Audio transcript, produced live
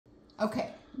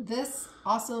Okay, this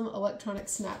awesome electronic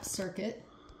snap circuit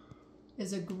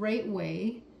is a great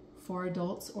way for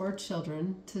adults or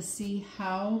children to see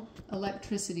how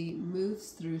electricity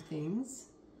moves through things,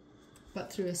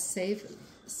 but through a safe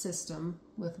system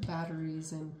with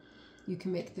batteries. And you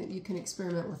can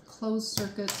experiment with closed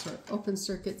circuits or open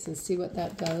circuits and see what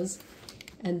that does.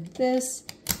 And this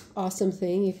awesome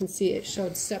thing, you can see it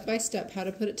showed step by step how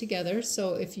to put it together.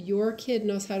 So if your kid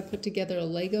knows how to put together a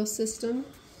Lego system,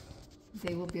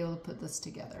 they will be able to put this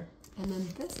together. And then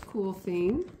this cool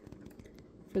thing,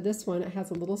 for this one, it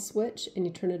has a little switch and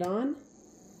you turn it on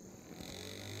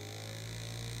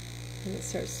and it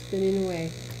starts spinning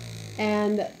away.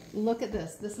 And look at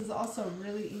this. This is also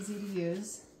really easy to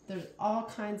use. There's all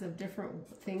kinds of different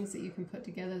things that you can put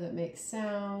together that make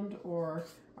sound or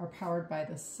are powered by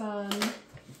the sun.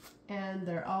 And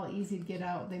they're all easy to get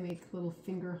out. They make little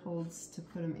finger holds to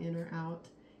put them in or out.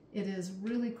 It is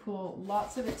really cool,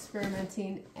 lots of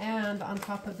experimenting, and on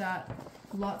top of that,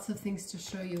 lots of things to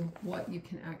show you what you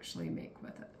can actually make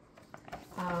with it.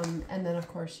 And then of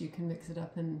course you can mix it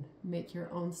up and make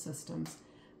your own systems.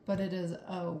 But it is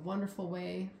a wonderful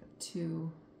way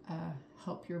to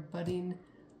help your budding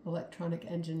electronic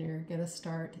engineer get a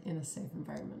start in a safe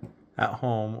environment. At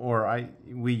home, or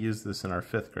we use this in our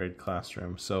 5th grade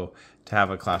classroom. So to have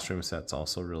a classroom set's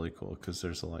also really cool because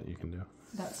there's a lot you can do.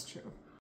 That's true.